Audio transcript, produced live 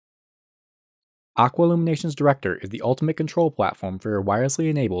Aqua Illumination's Director is the ultimate control platform for your wirelessly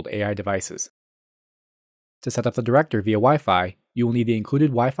enabled AI devices. To set up the Director via Wi-Fi, you will need the included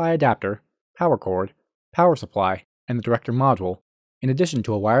Wi-Fi adapter, power cord, power supply, and the Director module, in addition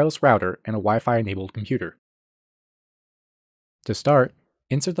to a wireless router and a Wi-Fi enabled computer. To start,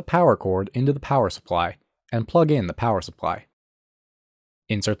 insert the power cord into the power supply and plug in the power supply.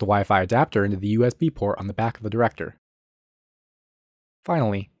 Insert the Wi-Fi adapter into the USB port on the back of the Director.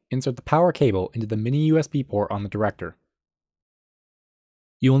 Finally, insert the power cable into the mini USB port on the Director.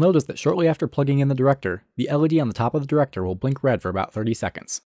 You will notice that shortly after plugging in the Director, the LED on the top of the Director will blink red for about 30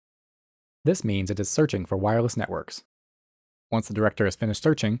 seconds. This means it is searching for wireless networks. Once the Director has finished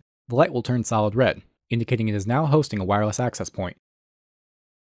searching, the light will turn solid red, indicating it is now hosting a wireless access point.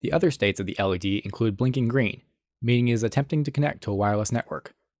 The other states of the LED include blinking green, meaning it is attempting to connect to a wireless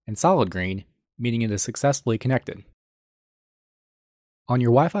network, and solid green, meaning it is successfully connected. On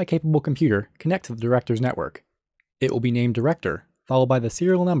your Wi-Fi capable computer, connect to the Director's network. It will be named Director, followed by the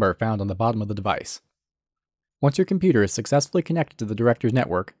serial number found on the bottom of the device. Once your computer is successfully connected to the Director's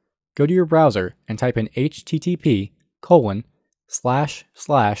network, go to your browser and type in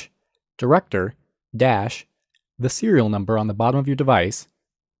http://director- the serial number on the bottom of your device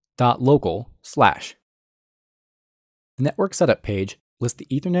 .local/. The network setup page lists the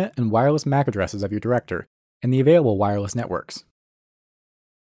Ethernet and wireless MAC addresses of your Director and the available wireless networks.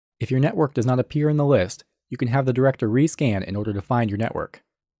 If your network does not appear in the list, you can have the Director rescan in order to find your network.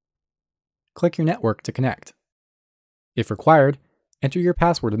 Click your network to connect. If required, enter your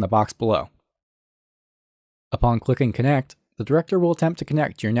password in the box below. Upon clicking Connect, the Director will attempt to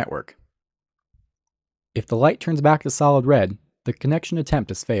connect to your network. If the light turns back to solid red, the connection attempt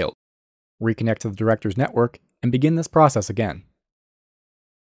has failed. Reconnect to the Director's network and begin this process again.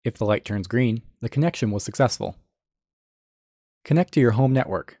 If the light turns green, the connection was successful. Connect to your home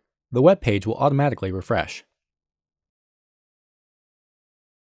network. The web page will automatically refresh.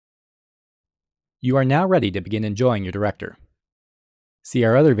 You are now ready to begin enjoying your Director. See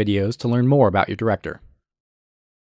our other videos to learn more about your Director.